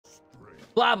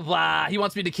blah, blah, blah. He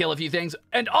wants me to kill a few things.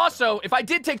 And also, if I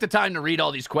did take the time to read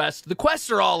all these quests, the quests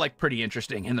are all, like, pretty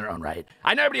interesting in their own right.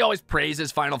 I know everybody always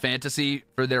praises Final Fantasy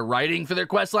for their writing for their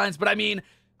quest lines, but I mean,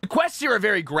 the quests here are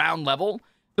very ground level.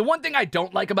 The one thing I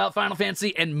don't like about Final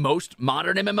Fantasy and most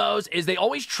modern MMOs is they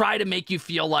always try to make you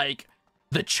feel like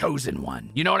the chosen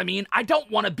one. You know what I mean? I don't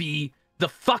want to be the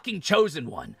fucking chosen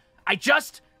one. I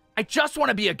just want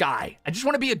to be a guy. I just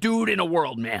want to be a dude in a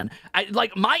world, man.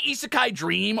 Like, my isekai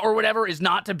dream or whatever is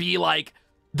not to be, like,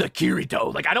 the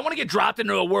Kirito. Like, I don't want to get dropped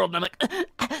into a world and I'm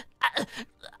like,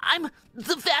 I'm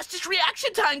the fastest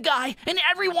reaction time guy, and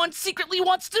everyone secretly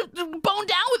wants to bone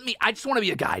down with me. I just want to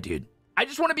be a guy, dude. I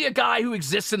just want to be a guy who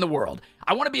exists in the world.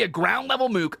 I want to be a ground level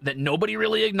mook that nobody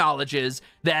really acknowledges,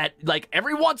 that, like,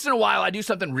 every once in a while I do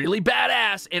something really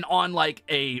badass, and on, like,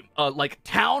 a like,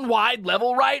 town-wide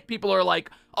level, right? People are like,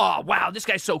 oh, wow, this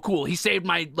guy's so cool. He saved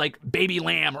my, like, baby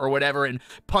lamb or whatever and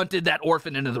punted that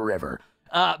orphan into the river.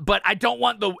 But I don't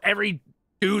want every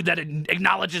dude that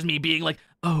acknowledges me being like,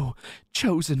 oh,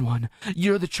 chosen one.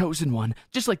 You're the chosen one.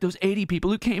 Just like those 80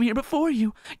 people who came here before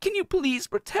you. Can you please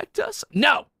protect us?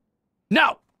 No.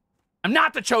 No. I'm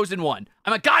not the chosen one.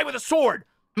 I'm a guy with a sword.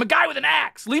 I'm a guy with an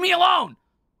axe. Leave me alone.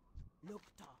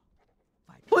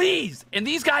 Please. And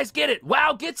these guys get it.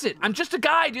 WoW gets it. I'm just a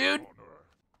guy, dude.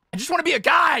 I just want to be a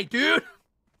guy, dude.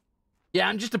 Yeah,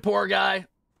 I'm just a poor guy.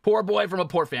 Poor boy from a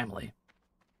poor family.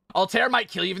 Altair might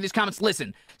kill you for these comments.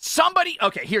 Listen, somebody...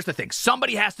 Okay, here's the thing.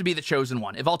 Somebody has to be the chosen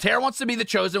one. If Altair wants to be the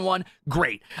chosen one,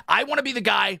 great. I want to be the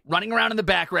guy running around in the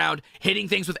background, hitting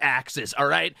things with axes, all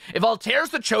right? If Altair's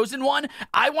the chosen one,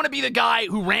 I want to be the guy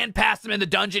who ran past him in the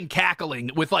dungeon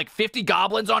cackling with, like, 50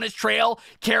 goblins on his trail,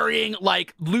 carrying,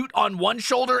 like, loot on one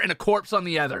shoulder and a corpse on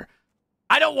the other.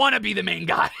 I don't want to be the main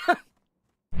guy.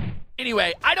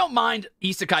 Anyway, I don't mind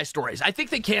isekai stories. I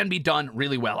think they can be done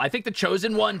really well. I think the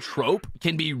Chosen One trope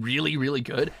can be really, really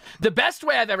good. The best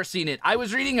way I've ever seen it, I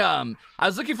was reading, I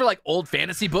was looking for, like, old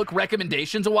fantasy book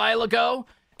recommendations a while ago,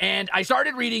 and I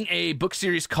started reading a book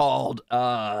series called,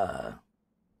 fuck,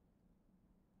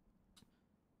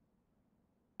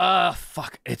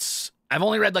 I've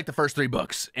only read, like, the first 3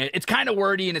 books. It's kind of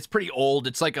wordy, and it's pretty old.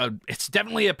 It's like it's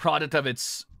definitely a product of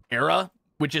its era,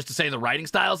 which is to say the writing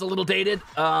style is a little dated.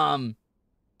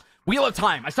 Wheel of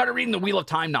Time. I started reading the Wheel of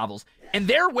Time novels, and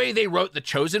their way they wrote the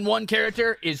Chosen One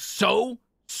character is so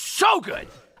good.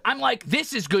 I'm like,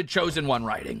 this is good Chosen One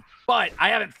writing. But I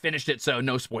haven't finished it, so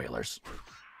no spoilers.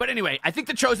 But anyway, I think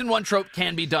the Chosen One trope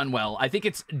can be done well. I think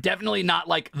it's definitely not,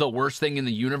 like, the worst thing in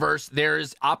the universe.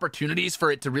 There's opportunities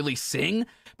for it to really sing.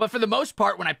 But for the most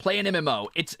part, when I play an MMO,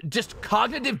 it's just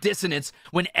cognitive dissonance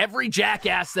when every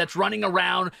jackass that's running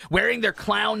around wearing their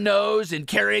clown nose and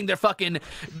carrying their fucking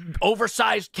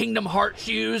oversized Kingdom Hearts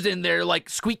shoes and their, like,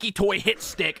 squeaky toy hit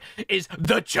stick is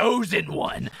the chosen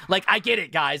one. Like, I get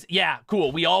it, guys. Yeah,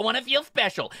 cool. We all want to feel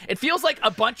special. It feels like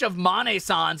a bunch of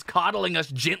Mane-sans coddling us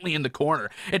gently in the corner.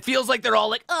 It feels like they're all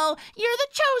like, oh, you're the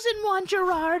chosen one,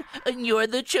 Gerard. And you're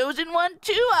the chosen one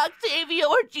too, Octavia.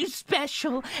 Aren't you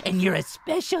special? And you're a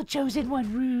special chosen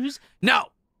one, Ruze. No.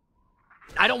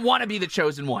 I don't want to be the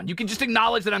chosen one. You can just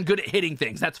acknowledge that I'm good at hitting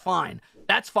things. That's fine.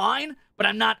 That's fine, but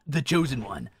I'm not the chosen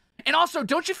one. And also,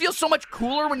 don't you feel so much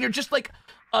cooler when you're just like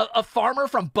a farmer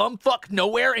from bumfuck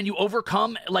nowhere and you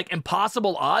overcome, like,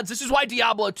 impossible odds? This is why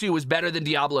Diablo 2 is better than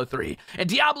Diablo 3. In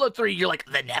Diablo 3, you're like,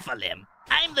 the Nephilim.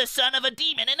 I'm the son of a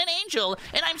demon and an angel,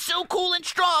 and I'm so cool and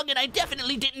strong, and I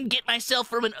definitely didn't get myself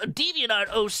from a DeviantArt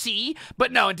OC.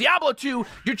 But no, in Diablo 2,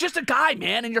 you're just a guy,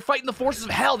 man, and you're fighting the forces of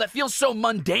hell. That feels so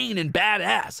mundane and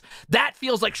badass. That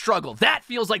feels like struggle. That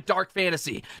feels like dark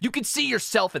fantasy. You can see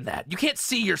yourself in that. You can't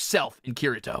see yourself in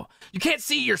Kirito. You can't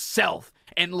see yourself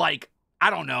in, like, I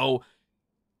don't know,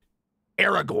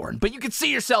 Aragorn, but you can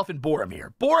see yourself in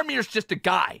Boromir's. Boromir's just a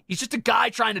guy. He's just a guy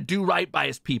trying to do right by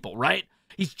his people, right?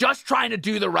 He's just trying to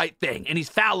do the right thing, and he's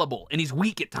fallible, and he's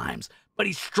weak at times, but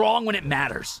he's strong when it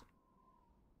matters.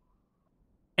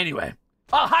 Anyway.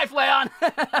 Oh, hi,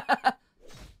 Flayon!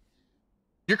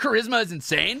 Your charisma is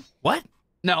insane? What?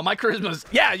 No, my charisma's...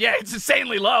 Yeah, it's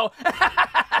insanely low.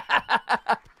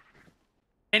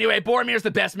 Anyway, Boromir's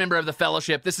the best member of the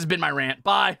Fellowship. This has been my rant.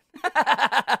 Bye.